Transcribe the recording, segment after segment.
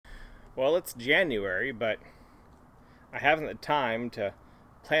Well, it's January, but I haven't the time to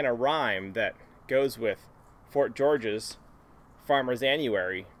plan a rhyme that goes with Fort George's Farmer's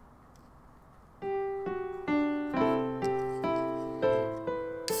Annuary.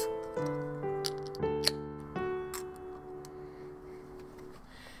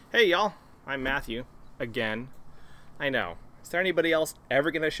 Hey y'all, I'm Matthew, again. I know. Is there anybody else ever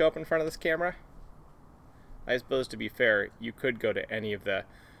going to show up in front of this camera? I suppose, to be fair, you could go to any of the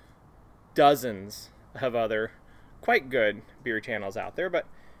dozens of other quite good beer channels out there, but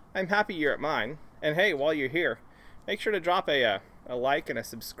I'm happy you're at mine. And hey, while you're here, make sure to drop a like and a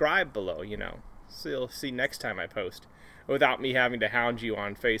subscribe below, so you'll see next time I post, without me having to hound you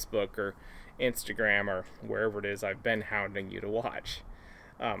on Facebook or Instagram or wherever it is I've been hounding you to watch.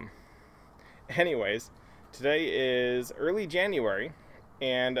 Anyways, today is early January,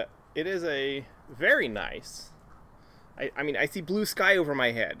 and it is a very nice, I mean, I see blue sky over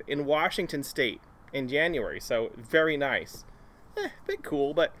my head in Washington State in January, so very nice. A bit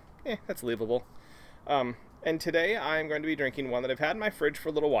cool, but that's livable. And today I'm going to be drinking one that I've had in my fridge for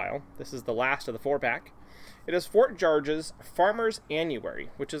a little while. This is the last of the 4-pack. It is Fort George's Farmer's Annuary,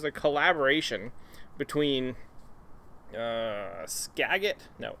 which is a collaboration between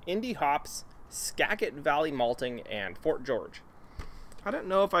Indie Hops, Skagit Valley Malting, and Fort George. I don't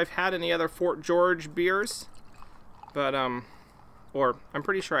know if I've had any other Fort George beers, but or I'm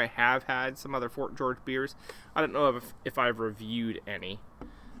pretty sure I have had some other Fort George beers. I don't know if I've reviewed any.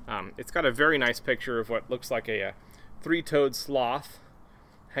 It's got a very nice picture of what looks like a three-toed sloth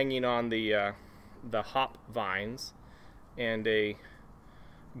hanging on the hop vines, and a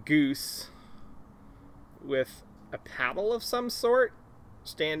goose with a paddle of some sort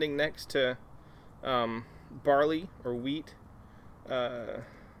standing next to barley or wheat.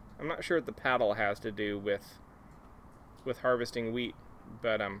 I'm not sure what the paddle has to do with harvesting wheat,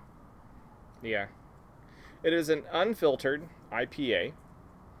 but yeah. It is an unfiltered IPA,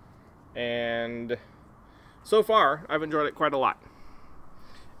 and so far I've enjoyed it quite a lot,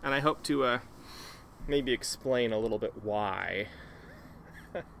 and I hope to maybe explain a little bit why.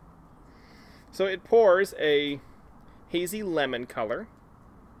 So it pours a hazy lemon color,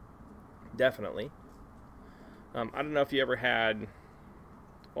 definitely. I don't know if you ever had,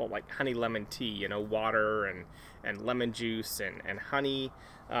 well, like honey lemon tea, water and lemon juice and honey.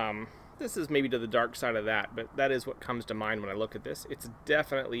 This is maybe to the dark side of that, but that is what comes to mind when I look at this. It's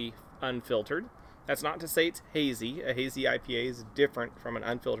definitely unfiltered. That's not to say it's hazy. A hazy IPA is different from an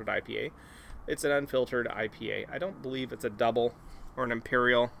unfiltered IPA. It's an unfiltered IPA. I don't believe it's a double or an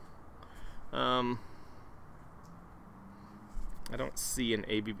imperial. I don't see an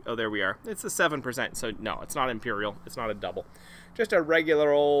ABV. Oh, there we are. It's a 7%, so no, it's not imperial. It's not a double. Just a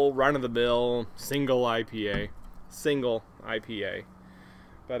regular old run-of-the-mill single IPA. Single IPA.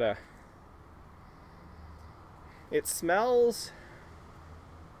 But, it smells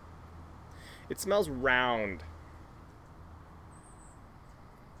round.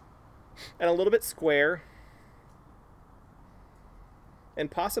 And a little bit square. And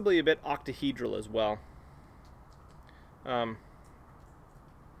possibly a bit octahedral as well. I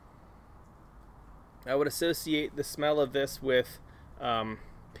would associate the smell of this with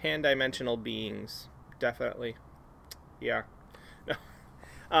pan-dimensional beings, definitely. Yeah. No.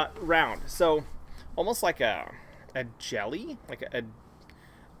 Round. So almost like a jelly, like a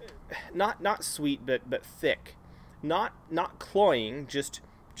not sweet but thick, not cloying, just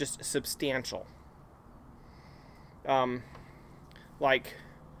substantial. Like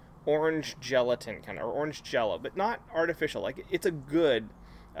orange gelatin kind of, or orange jello, but not artificial. Like it's a good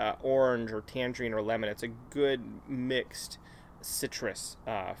orange or tangerine or lemon. It's a good mixed citrus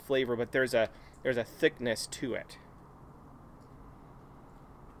flavor, but there's a thickness to it.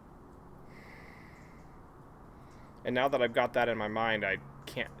 And now that I've got that in my mind, I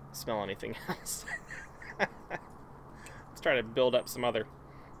can't smell anything else. Let's try to build up some other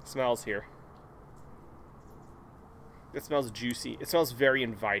smells here. It smells juicy. It smells very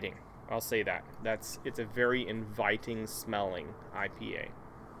inviting. I'll say that. It's a very inviting smelling IPA.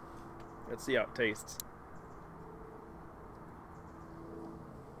 Let's see how it tastes.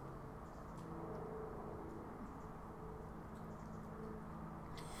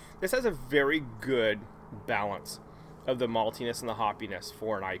 This has a very good balance of the maltiness and the hoppiness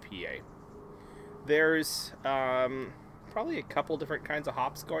for an IPA. There's probably a couple different kinds of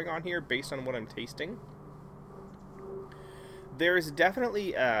hops going on here based on what I'm tasting. There's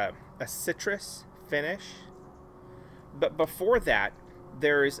definitely a citrus finish, but before that,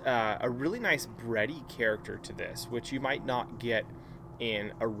 there's a really nice bready character to this, which you might not get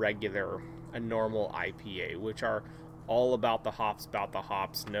in a normal IPA, which are all about the hops,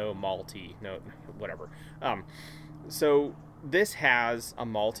 no malty, no whatever. So this has a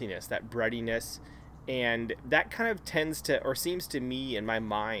maltiness, that breadiness, and that kind of tends to, or seems to me in my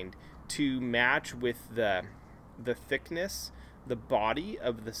mind, to match with the thickness, the body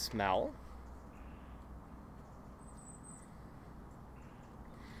of the smell.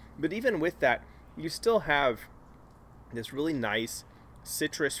 But even with that, you still have this really nice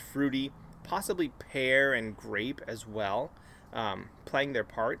citrus, fruity, possibly pear and grape as well, playing their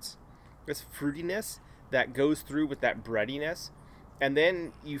parts. This fruitiness that goes through with that breadiness. And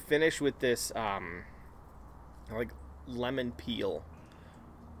then you finish with this like lemon peel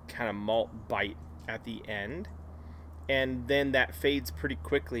kind of malt bite at the end. And then that fades pretty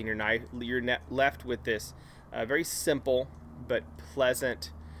quickly, and you're left with this very simple but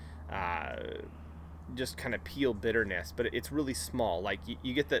pleasant just kind of peel bitterness, but it's really small. Like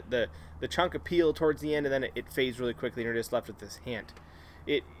you get the chunk of peel towards the end, and then it fades really quickly, and you're just left with this hint.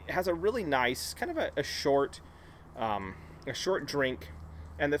 It has a really nice kind of a short drink,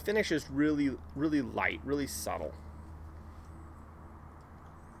 and the finish is really, really light, really subtle.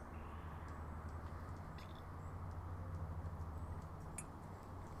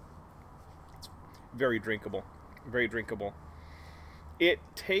 It's very drinkable, very drinkable. It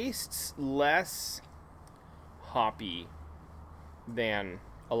tastes less hoppy than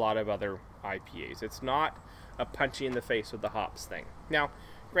a lot of other IPAs. It's not a punchy in the face with the hops thing. Now,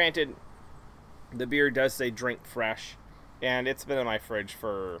 granted, the beer does say drink fresh, and it's been in my fridge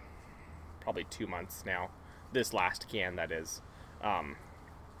for probably 2 months now. This last can, that is.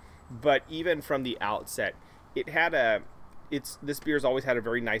 But even from the outset, it had this beer's always had a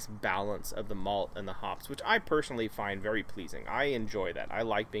very nice balance of the malt and the hops, which I personally find very pleasing. I enjoy that. I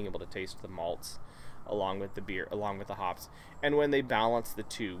like being able to taste the malts along with the beer, along with the hops. And when they balance the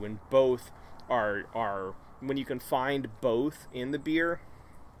two, when both when you can find both in the beer,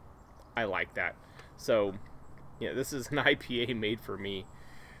 I like that. So, yeah, this is an IPA made for me.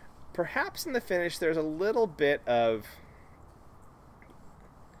 Perhaps in the finish there's a little bit of,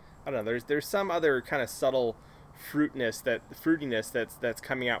 I don't know, there's some other kind of subtle fruitiness that's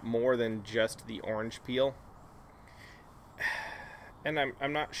coming out more than just the orange peel, and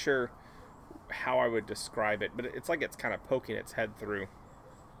I'm not sure how I would describe it, but it's like it's kind of poking its head through.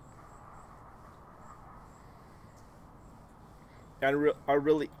 And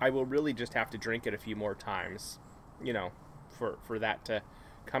I will really just have to drink it a few more times, you know, for that to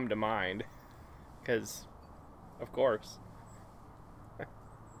come to mind, because of course.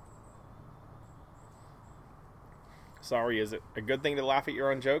 Sorry, is it a good thing to laugh at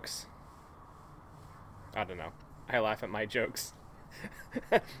your own jokes? I don't know. I laugh at my jokes.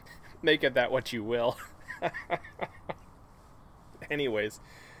 Make of that what you will. Anyways,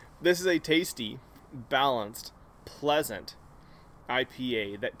 this is a tasty, balanced, pleasant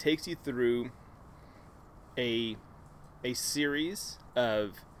IPA that takes you through a series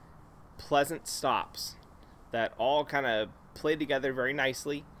of pleasant stops that all kind of play together very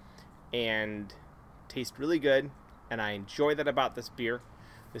nicely and taste really good. And I enjoy that about this beer.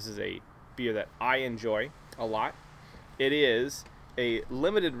 This is a beer that I enjoy a lot. It is a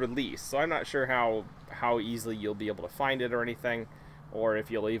limited release, so I'm not sure how easily you'll be able to find it or anything, or if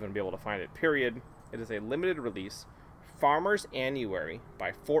you'll even be able to find it, period. It is a limited release. Farmer's Annuary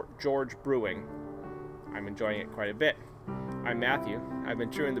by Fort George Brewing. I'm enjoying it quite a bit. I'm Matthew. I've been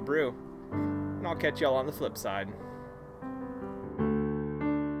chewing the brew, and I'll catch y'all on the flip side.